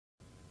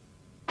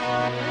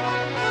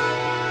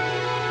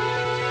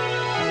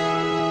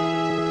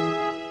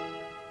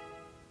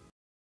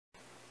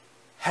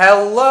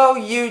Hello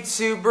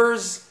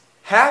YouTubers,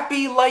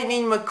 happy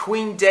Lightning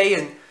McQueen Day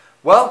and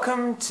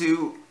welcome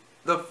to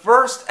the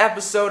first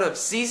episode of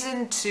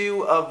Season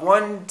 2 of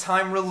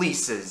One-Time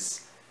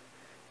Releases.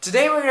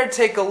 Today we're going to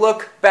take a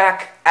look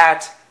back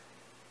at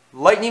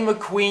Lightning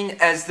McQueen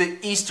as the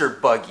Easter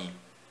Buggy.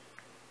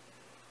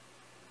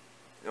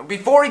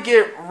 Before we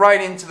get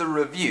right into the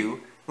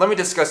review, let me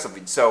discuss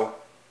something. So,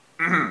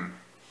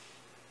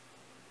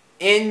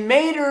 in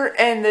Mater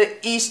and the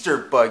Easter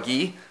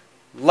Buggy,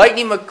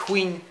 Lightning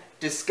McQueen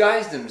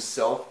disguised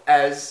himself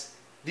as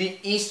the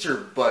Easter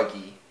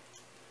Buggy.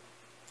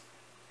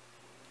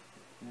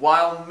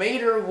 While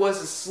Mater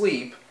was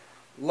asleep,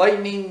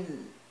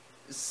 Lightning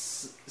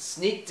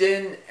sneaked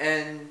in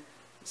and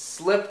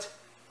slipped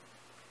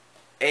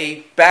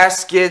a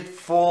basket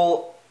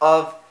full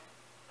of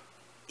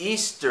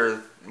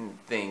Easter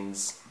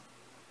things.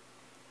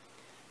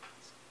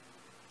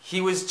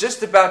 He was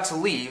just about to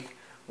leave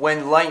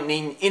when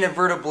Lightning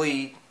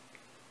inadvertently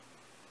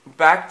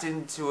backed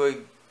into a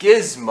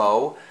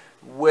gizmo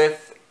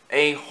with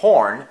a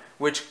horn,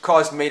 which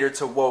caused Mater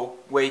to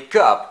wake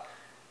up.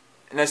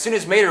 And as soon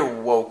as Mater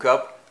woke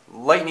up,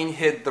 Lightning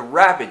hid the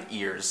rabbit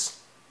ears.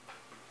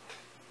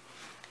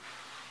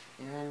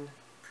 And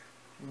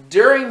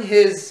during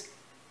his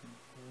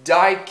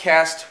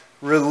diecast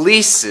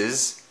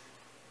releases,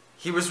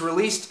 he was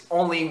released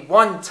only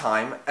one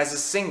time as a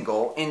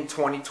single in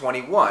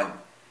 2021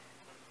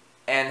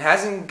 and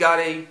hasn't got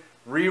a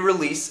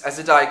re-release as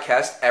a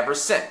diecast ever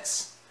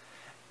since.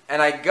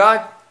 And I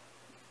got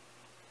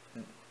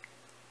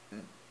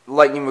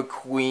Lightning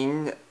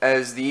McQueen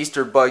as the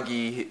Easter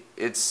Buggy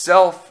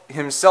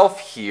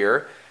himself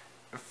here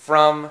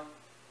from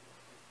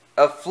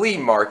a flea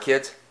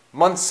market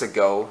months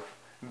ago,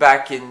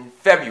 back in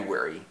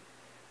February.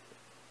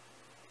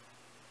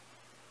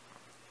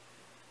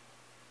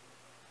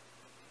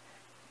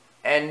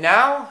 And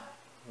now,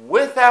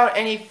 without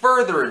any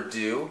further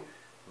ado,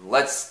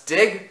 let's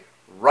dig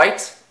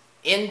right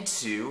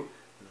into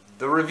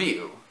the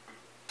review.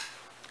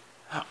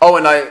 Oh,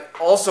 and I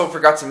also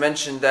forgot to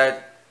mention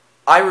that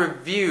I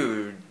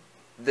reviewed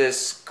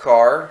this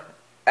car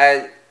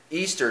at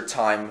Easter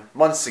time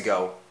months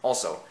ago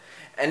also.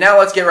 And now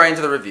let's get right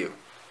into the review.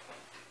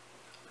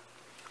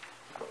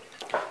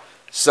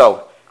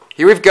 So,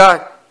 here we've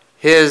got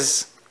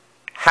his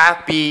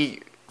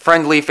happy,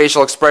 friendly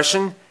facial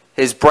expression,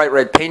 his bright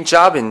red paint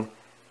job and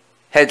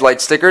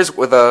headlight stickers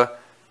with a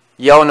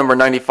yellow number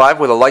 95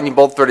 with a lightning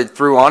bolt threaded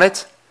through on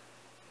it.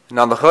 And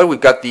on the hood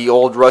we've got the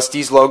old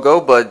Rusty's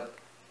logo but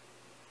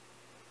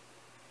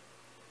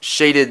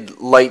shaded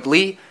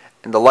lightly,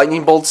 and the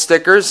lightning bolt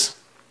stickers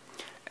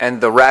and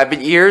the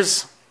rabbit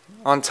ears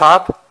on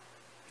top.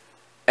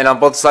 And on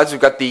both sides we've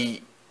got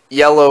the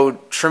yellow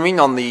trimming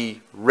on the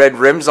red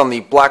rims on the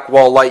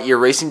Blackwall Lightyear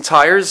racing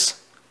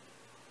tires.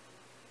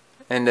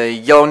 And a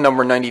yellow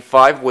number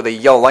 95 with a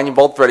yellow lightning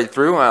bolt threaded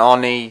through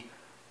on a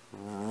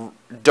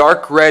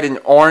dark red and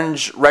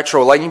orange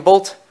retro lightning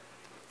bolt,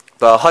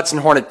 the Hudson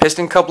Hornet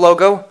piston cup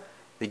logo,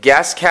 the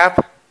gas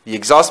cap, the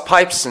exhaust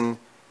pipes, and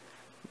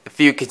a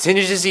few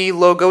contingency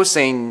logos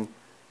saying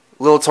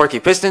Little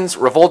Torquey Pistons,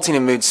 Revolting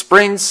and Mood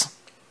Springs,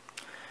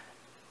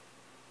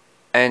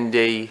 and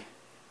a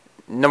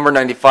number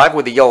 95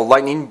 with a yellow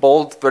lightning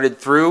bolt threaded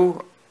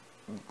through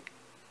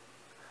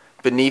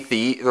beneath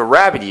the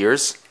rabbit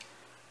ears,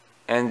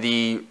 and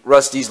the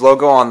Rusty's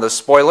logo on the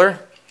spoiler.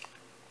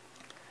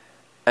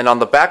 And on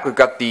the back we've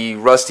got the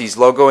Rusty's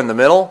logo in the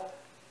middle,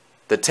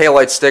 the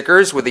taillight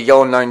stickers with a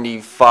yellow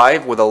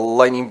 95 with a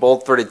lightning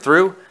bolt threaded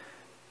through,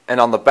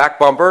 and on the back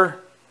bumper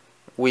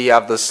we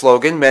have the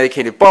slogan,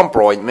 Medicated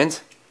Bumper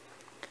Ointment,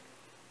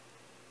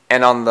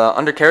 and on the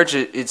undercarriage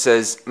it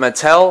says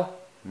Mattel,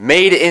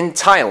 Made in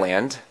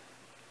Thailand.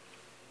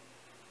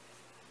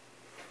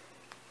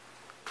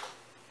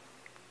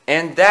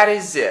 And that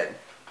is it.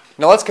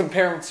 Now let's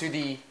compare him to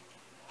the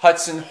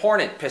Hudson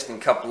Hornet Piston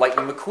Cup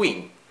Lightning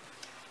McQueen.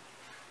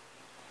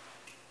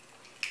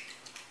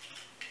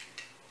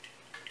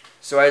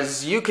 So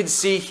as you can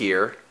see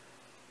here,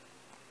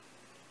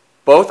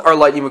 both are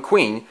Lightning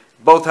McQueen.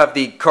 Both have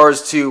the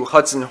Cars 2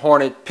 Hudson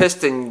Hornet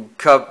Piston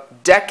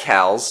Cup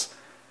decals.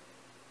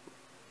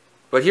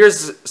 But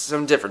here's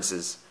some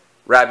differences.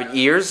 Rabbit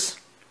ears,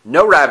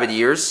 no rabbit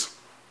ears.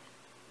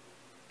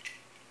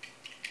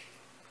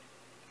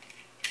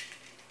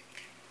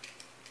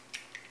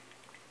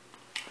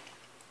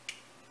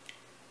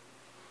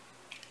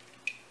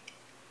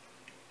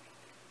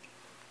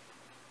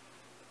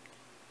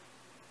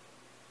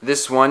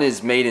 This one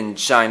is made in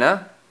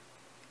China,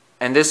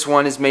 and this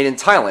one is made in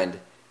Thailand,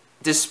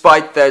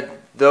 despite that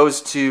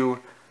those two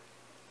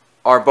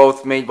are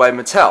both made by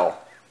Mattel.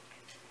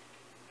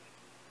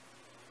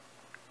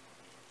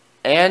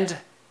 And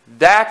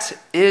that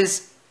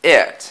is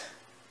it.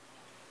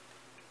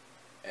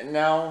 And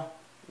now,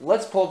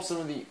 let's pull up some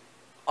of the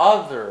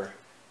other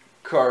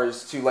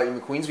Cars 2 Lightning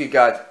McQueens. We've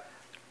got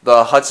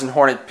the Hudson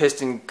Hornet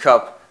Piston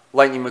Cup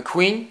Lightning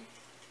McQueen,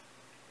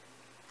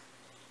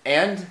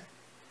 and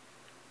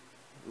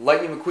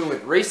Lightning McQueen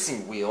with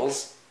racing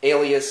wheels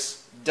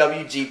alias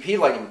WGP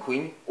Lightning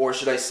McQueen, or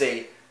should I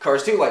say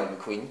Cars 2 Lightning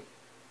McQueen.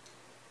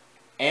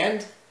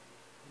 And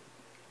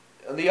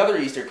the other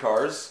Easter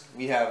cars,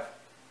 we have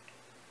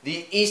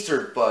the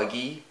Easter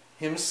Buggy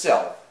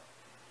himself.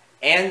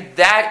 And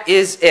that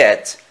is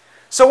it.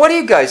 So what do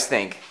you guys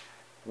think?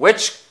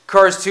 Which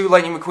Cars 2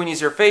 Lightning McQueen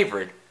is your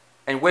favorite?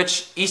 And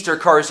which Easter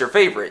car is your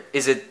favorite?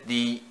 Is it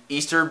the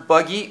Easter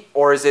Buggy,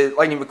 or is it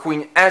Lightning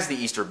McQueen as the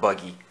Easter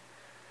Buggy?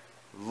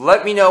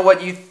 Let me know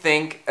what you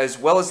think, as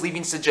well as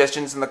leaving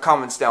suggestions in the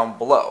comments down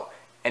below.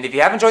 And if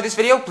you have enjoyed this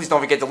video, please don't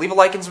forget to leave a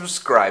like and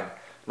subscribe.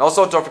 And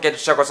also don't forget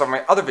to check out some of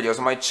my other videos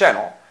on my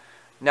channel.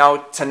 Now,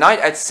 tonight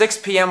at 6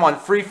 p.m. on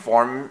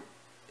Freeform,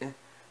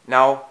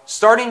 now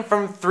starting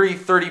from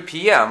 3:30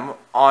 p.m.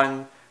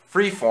 on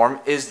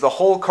Freeform is the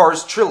whole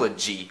Cars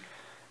trilogy.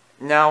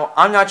 Now,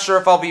 I'm not sure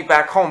if I'll be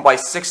back home by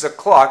 6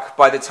 o'clock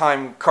by the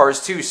time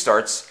Cars 2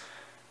 starts.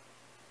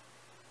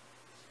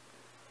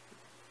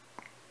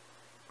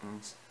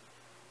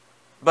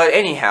 But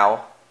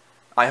anyhow,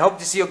 I hope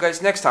to see you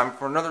guys next time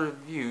for another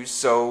review,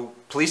 so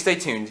please stay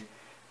tuned.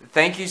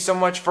 Thank you so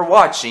much for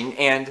watching,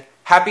 and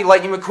happy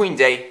Lightning McQueen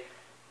Day.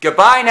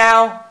 Goodbye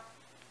now!